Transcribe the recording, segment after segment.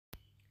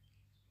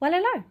Well,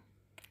 hello.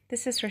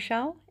 This is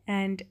Rochelle,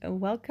 and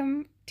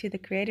welcome to the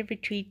Creative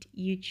Retreat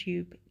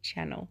YouTube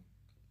channel.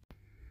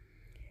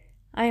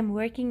 I am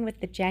working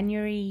with the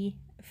January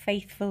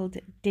Faithfilled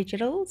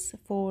Digitals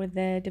for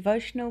the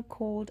devotional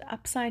called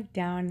Upside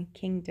Down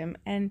Kingdom.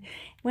 And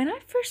when I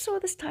first saw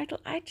this title,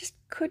 I just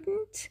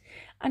couldn't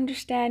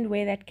understand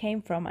where that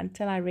came from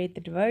until I read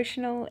the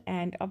devotional.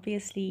 And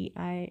obviously,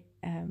 I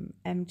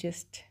am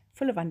just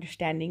full of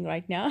understanding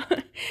right now.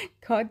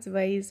 God's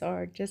ways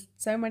are just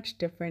so much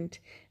different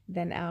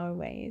than our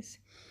ways.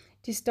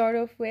 To start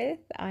off with,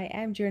 I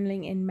am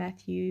journaling in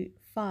Matthew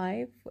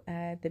 5,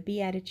 the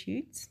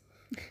Beatitudes.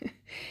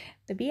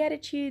 The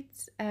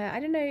Beatitudes, I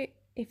don't know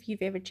if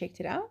you've ever checked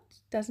it out,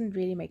 doesn't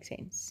really make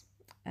sense.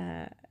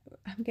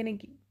 I'm going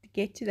to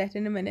get to that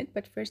in a minute,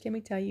 but first let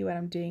me tell you what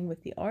I'm doing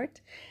with the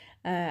art.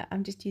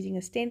 I'm just using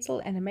a stencil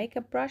and a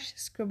makeup brush,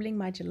 scribbling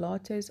my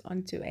gelatos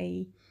onto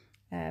a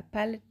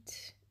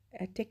palette,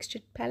 a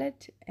textured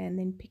palette, and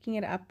then picking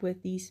it up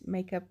with these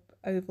makeup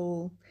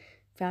oval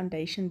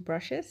foundation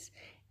brushes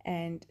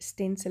and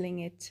stenciling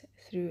it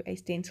through a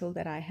stencil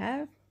that I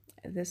have.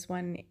 This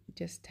one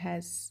just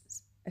has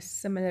a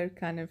similar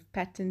kind of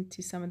pattern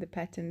to some of the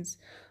patterns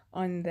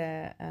on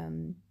the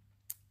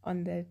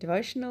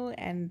devotional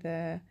and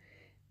the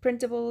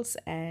printables,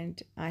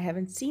 and I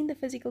haven't seen the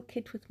physical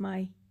kit with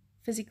my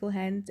physical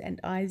hands and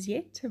eyes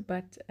yet,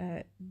 but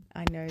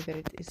I know that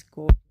it is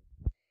gorgeous.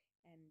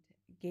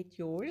 And get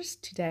yours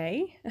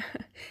today.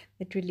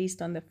 It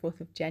released on the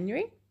 4th of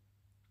January.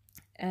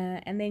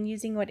 And then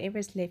using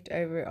whatever's left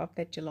over of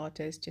that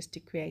gelatos just to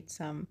create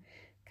some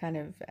kind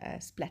of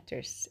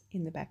splatters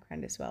in the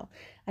background as well.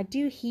 I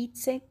do heat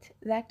set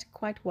that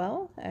quite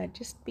well,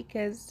 just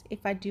because if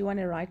I do want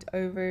to write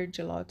over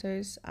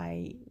gelatos,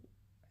 I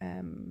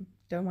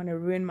don't want to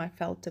ruin my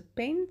felt tip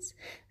pens,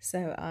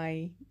 so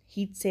I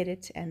heat set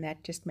it, and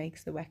that just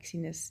makes the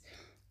waxiness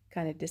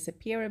kind of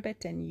disappear a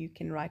bit and you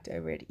can write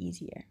over it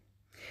easier.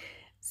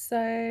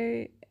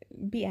 So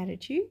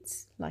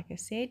Beatitudes, like I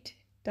said,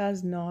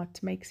 does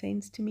not make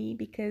sense to me,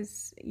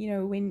 because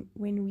when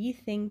we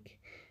think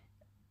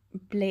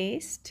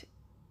blessed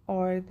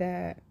are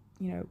the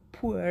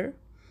poor,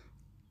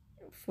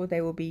 for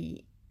they will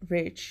be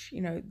rich,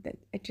 that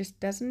it just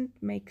doesn't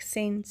make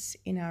sense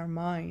in our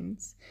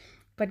minds.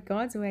 But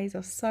God's ways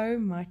are so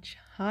much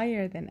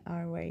higher than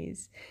our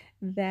ways,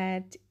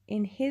 that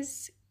in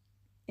his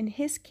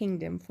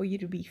kingdom, for you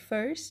to be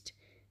first,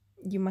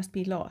 you must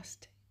be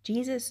lost.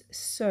 Jesus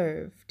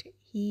served.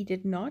 He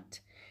did not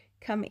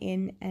come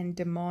in and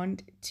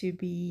demand to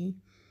be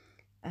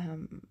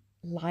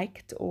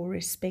liked or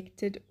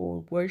respected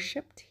or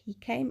worshipped. He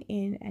came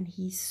in and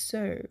he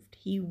served.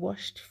 He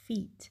washed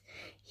feet.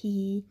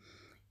 He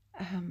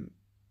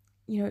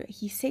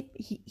he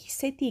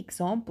set the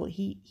example.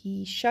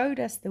 He showed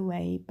us the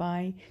way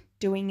by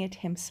doing it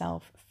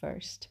himself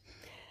first.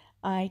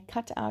 I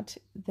cut out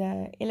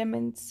the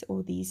elements,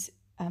 or these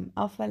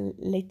alpha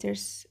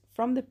letters,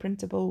 from the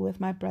printable with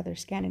my brother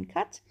Scan and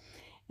Cut,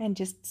 and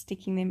just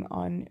sticking them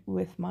on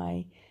with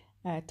my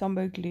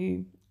Tombow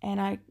Glue.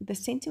 And the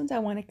sentence I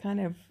want to kind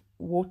of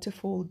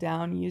waterfall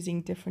down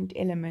using different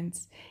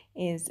elements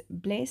is,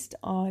 blessed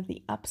are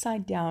the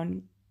upside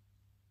down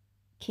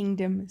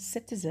kingdom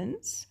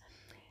citizens,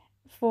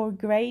 for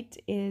great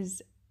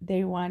is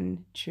their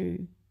one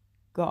true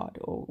God,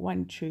 or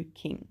one true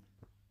King.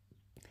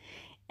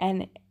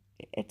 And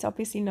it's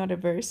obviously not a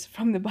verse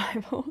from the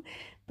Bible,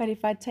 but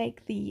if I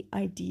take the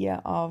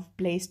idea of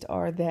blessed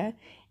are the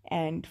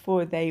and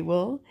for they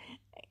will,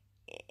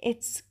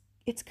 it's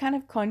kind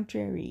of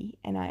contrary.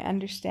 And I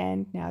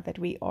understand now that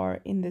we are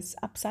in this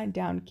upside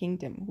down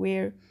kingdom.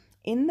 We're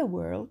in the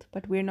world,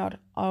 but we're not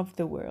of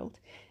the world,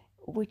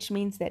 which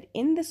means that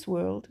in this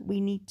world we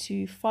need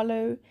to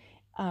follow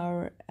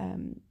our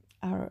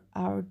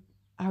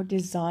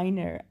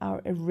designer,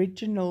 our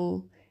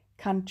original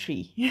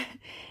country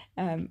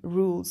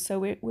rules. So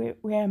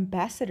we're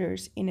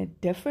ambassadors in a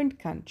different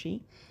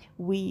country.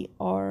 We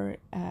are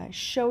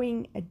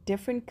showing a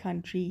different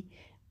country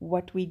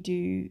what we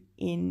do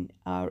in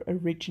our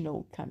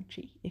original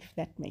country, if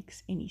that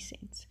makes any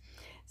sense.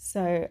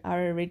 So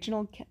our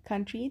original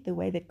country, the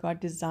way that God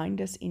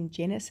designed us in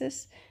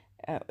Genesis,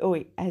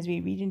 or as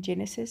we read in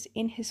Genesis,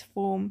 in his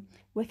form,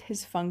 with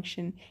his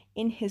function,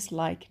 in his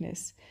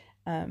likeness,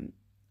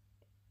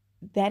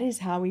 that is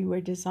how we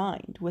were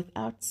designed,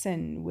 without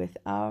sin,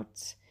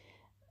 without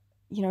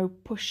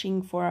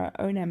pushing for our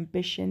own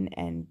ambition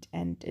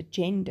and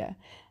agenda.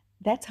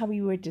 That's how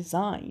we were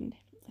designed.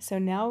 So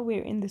now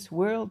we're in this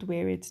world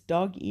where it's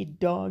dog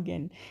eat dog,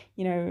 and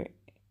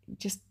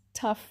just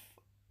tough.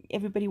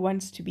 Everybody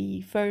wants to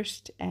be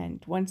first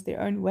and wants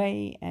their own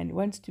way and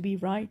wants to be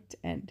right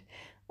and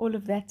all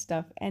of that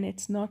stuff, and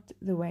it's not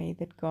the way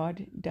that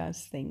God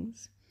does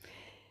things.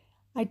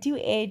 I do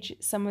edge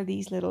some of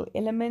these little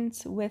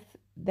elements with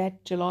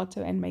that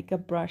gelato and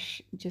makeup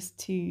brush, just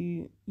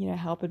to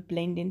help it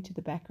blend into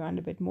the background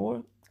a bit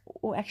more,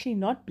 or actually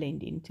not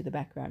blend into the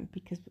background,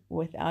 because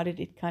without it,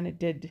 it kind of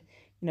did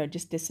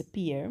just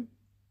disappear.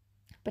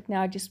 But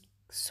now it just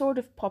sort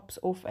of pops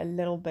off a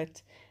little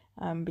bit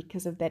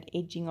because of that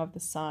edging of the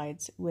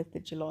sides with the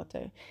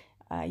gelato.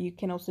 You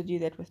can also do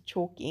that with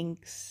chalk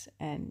inks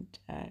and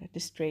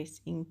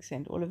distress inks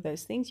and all of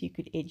those things. You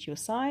could edge your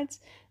sides,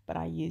 but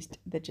I used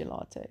the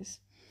gelatos.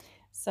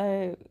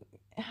 So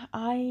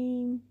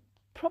I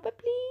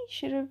probably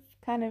should have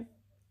kind of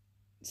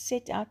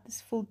set out this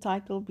full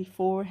title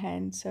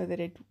beforehand so that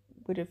it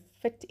would have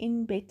fit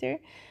in better,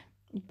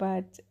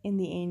 but in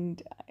the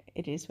end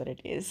it is what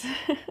it is.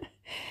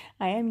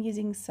 I am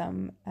using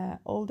some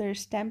older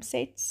stamp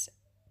sets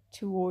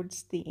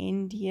towards the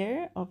end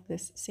here of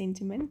this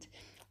sentiment,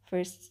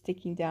 first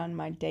sticking down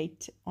my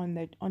date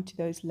onto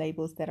those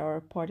labels that are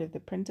a part of the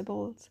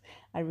printables.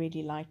 I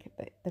really like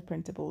the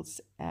printables.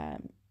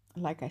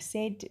 Like I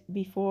said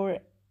before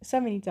so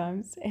many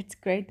times, it's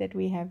great that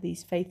we have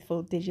these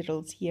faithful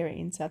digitals here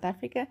in South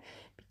Africa,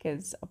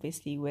 because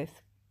obviously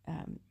with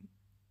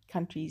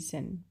countries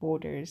and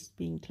borders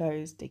being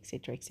closed,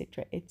 etc.,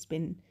 etc., it's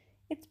been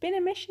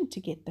a mission to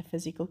get the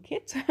physical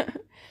kit.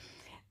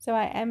 So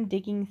I am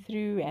digging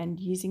through and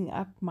using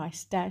up my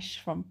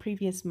stash from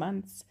previous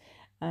months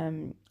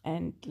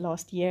and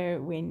last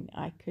year when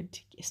I could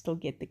still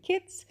get the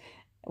kits.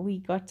 We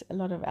got a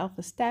lot of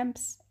alpha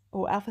stamps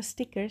or alpha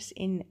stickers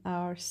in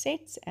our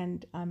sets,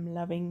 and I'm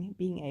loving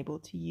being able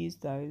to use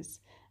those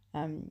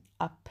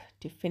up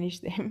to finish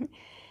them.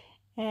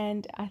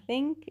 And I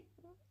think,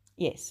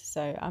 yes,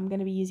 so I'm going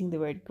to be using the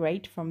word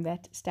great from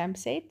that stamp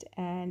set.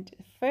 And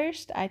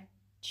first I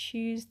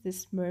choose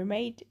this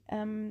mermaid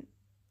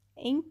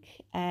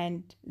ink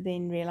and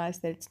then realize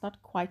that it's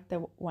not quite the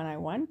one I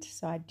want,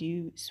 so I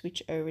do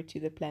switch over to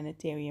the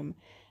planetarium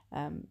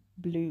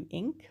blue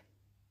ink.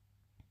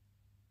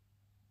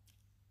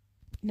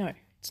 No,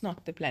 it's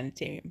not the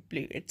planetarium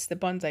blue, it's the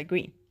bonsai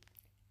green.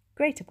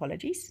 Great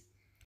apologies.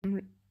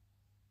 And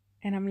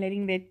I'm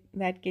letting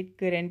that get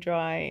good and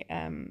dry,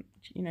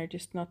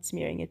 just not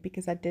smearing it,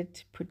 because I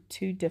did put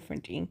two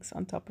different inks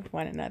on top of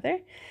one another.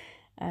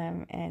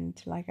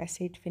 And like I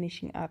said,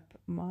 finishing up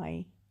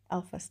my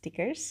alpha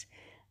stickers.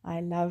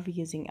 I love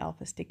using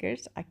alpha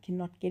stickers. I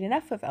cannot get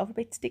enough of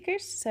alphabet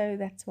stickers, so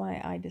that's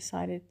why I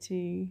decided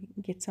to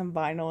get some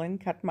vinyl and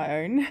cut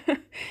my own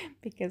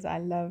because I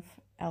love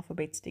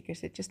alphabet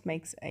stickers. It just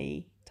makes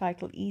a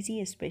title easy,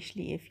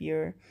 especially if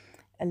you're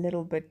a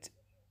little bit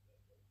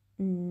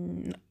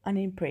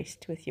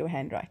unimpressed with your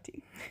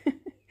handwriting.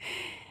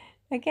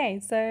 Okay,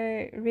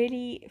 so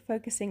really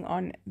focusing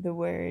on the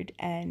word,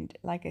 and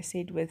like I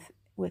said, with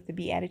the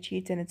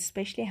Beatitudes, and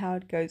especially how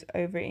it goes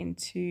over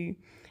into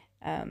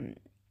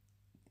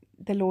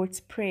the Lord's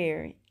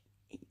Prayer,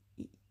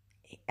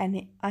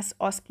 and us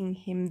asking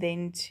Him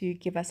then to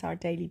give us our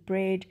daily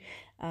bread,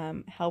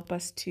 help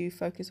us to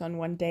focus on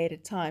one day at a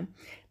time.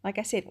 Like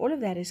I said, all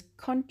of that is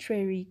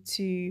contrary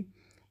to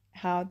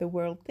how the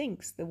world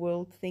thinks. The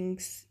world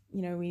thinks,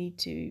 we need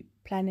to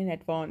plan in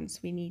advance.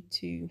 We need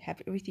to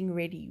have everything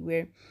ready.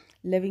 We're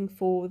living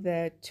for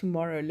the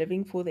tomorrow,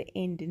 living for the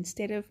end,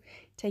 instead of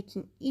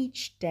taking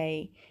each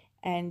day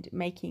and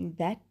making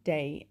that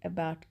day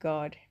about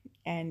God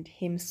and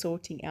Him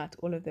sorting out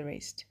all of the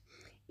rest.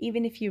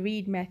 Even if you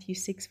read Matthew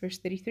 6 verse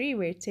 33,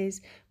 where it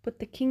says, put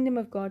the kingdom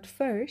of God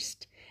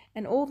first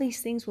and all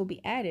these things will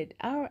be added.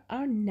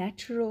 Our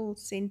natural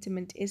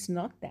sentiment is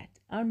not that.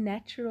 Our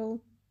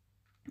natural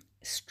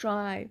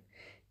strive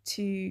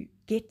to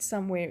get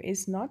somewhere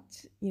is not,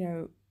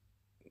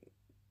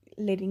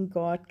 letting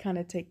God kind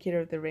of take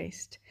care of the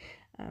rest.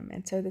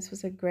 And so this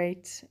was a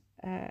great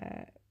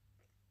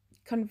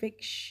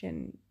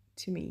conviction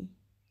to me.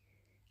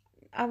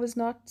 I was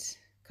not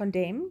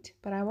condemned,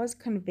 but I was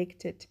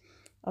convicted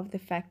of the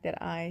fact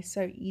that I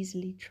so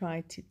easily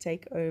tried to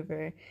take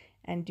over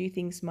and do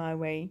things my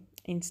way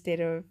instead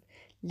of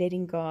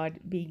letting God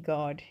be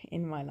God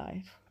in my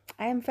life.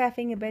 I am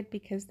faffing a bit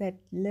because that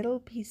little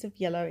piece of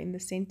yellow in the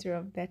center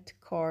of that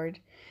card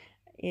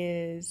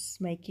is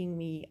making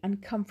me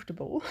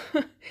uncomfortable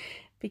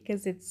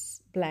because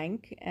it's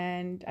blank,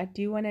 and I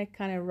do want to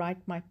kind of write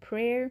my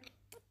prayer,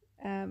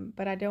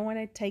 but I don't want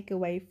to take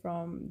away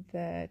from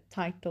the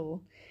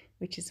title,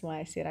 which is why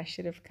I said I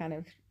should have kind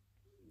of,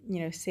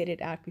 said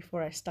it out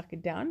before I stuck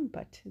it down,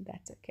 but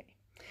that's okay.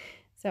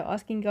 So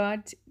asking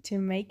God to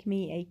make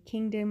me a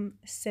kingdom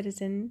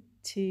citizen,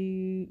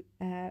 to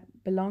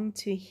belong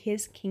to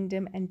His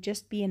kingdom and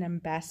just be an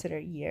ambassador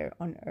here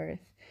on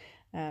earth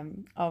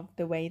of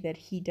the way that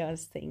He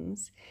does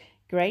things.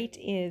 Great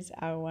is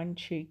our one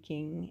true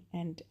King,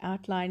 and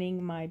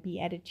outlining my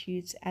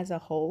Beatitudes as a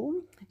whole,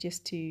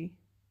 just to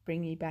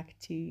bring me back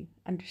to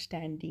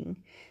understanding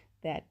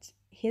that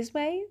His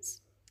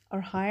ways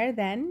are higher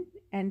than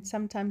and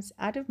sometimes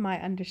out of my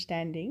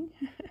understanding,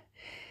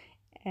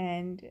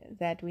 and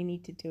that we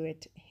need to do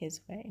it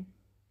His way.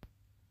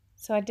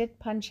 So I did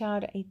punch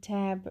out a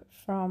tab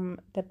from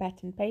the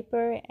pattern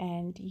paper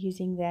and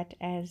using that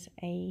as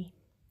a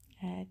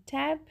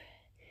tab,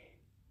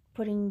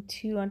 putting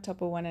two on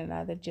top of one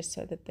another just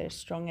so that they're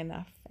strong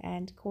enough,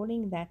 and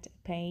calling that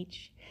a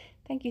page.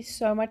 Thank you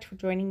so much for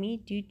joining me.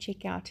 Do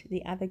check out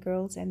the other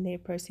girls and their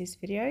process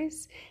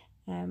videos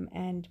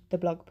and the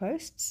blog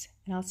posts,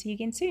 and I'll see you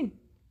again soon.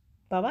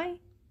 Bye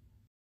bye.